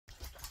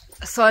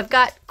So I've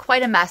got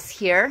quite a mess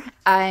here.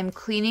 I'm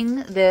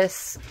cleaning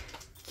this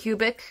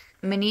cubic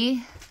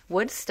mini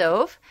wood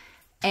stove,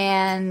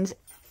 and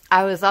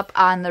I was up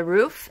on the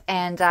roof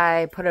and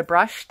I put a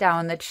brush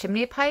down the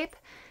chimney pipe,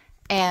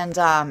 and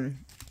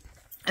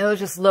it was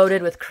just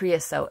loaded with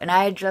creosote. And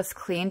I had just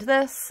cleaned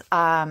this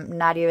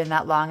not even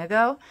that long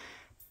ago,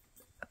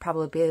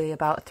 probably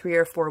about 3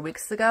 or 4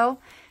 weeks ago.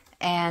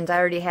 And I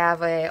already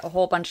have a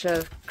whole bunch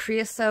of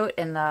creosote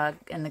in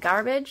the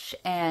garbage,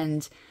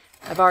 and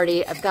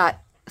I've got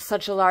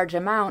such a large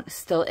amount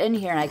still in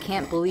here, and I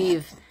can't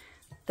believe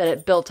that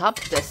it built up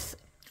this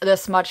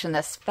much and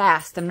this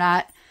fast. I'm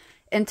not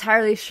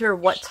entirely sure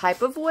what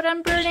type of wood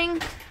I'm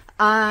burning,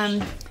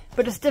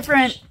 but it's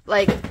different.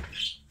 Like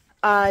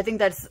I think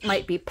that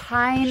might be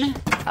pine.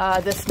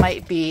 This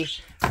might be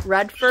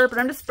red fir, but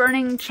I'm just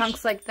burning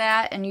chunks like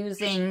that and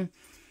using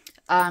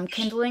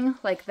kindling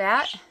like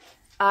that.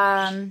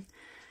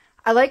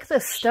 I like the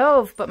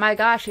stove, but my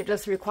gosh, it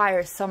just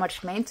requires so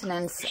much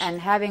maintenance,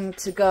 and having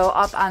to go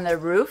up on the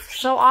roof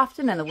so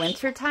often in the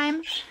winter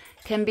time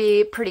can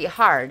be pretty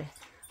hard.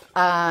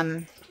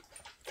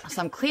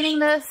 So I'm cleaning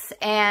this,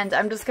 and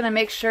I'm just going to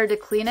make sure to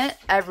clean it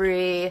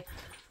every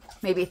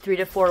maybe 3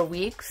 to 4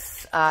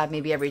 weeks,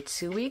 maybe every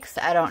 2 weeks.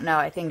 I don't know.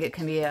 I think it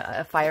can be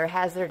a fire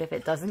hazard if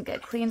it doesn't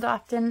get cleaned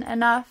often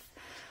enough.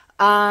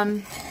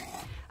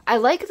 I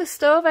like the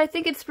stove. I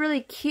think it's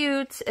really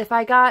cute. If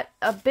I got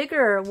a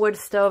bigger wood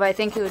stove, I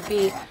think it would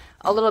be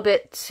a little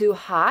bit too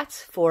hot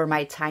for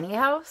my tiny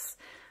house.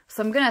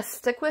 So I'm going to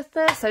stick with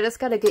this. I just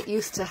got to get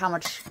used to how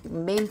much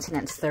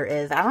maintenance there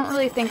is. I don't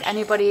really think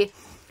anybody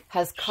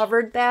has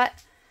covered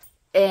that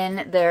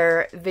in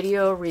their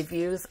video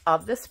reviews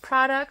of this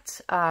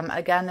product.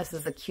 Again, this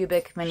is a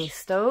cubic mini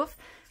stove.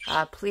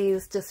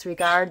 Please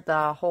disregard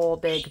the whole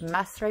big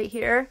mess right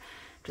here.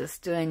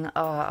 Just doing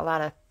a lot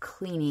of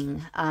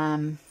cleaning.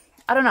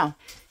 I don't know.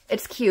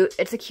 It's cute.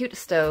 It's a cute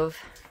stove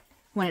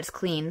when it's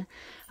clean.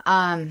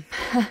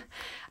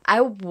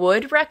 I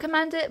would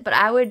recommend it, but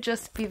I would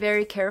just be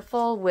very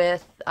careful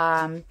with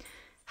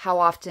how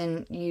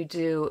often you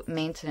do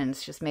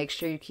maintenance. Just make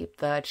sure you keep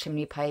the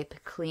chimney pipe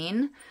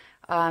clean.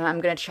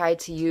 I'm going to try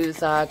to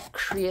use a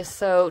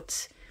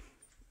creosote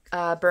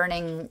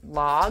burning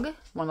log,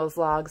 one of those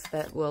logs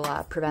that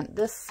will prevent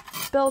this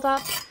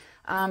buildup.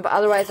 But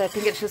otherwise, I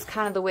think it's just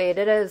kind of the way it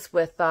is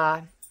with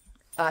a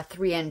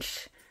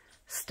 3-inch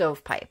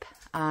stovepipe.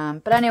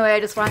 But anyway,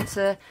 I just wanted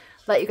to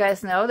let you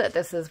guys know that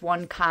this is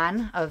one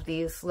con of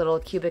these little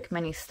cubic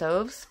mini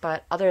stoves.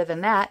 But other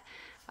than that,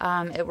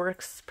 it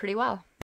works pretty well.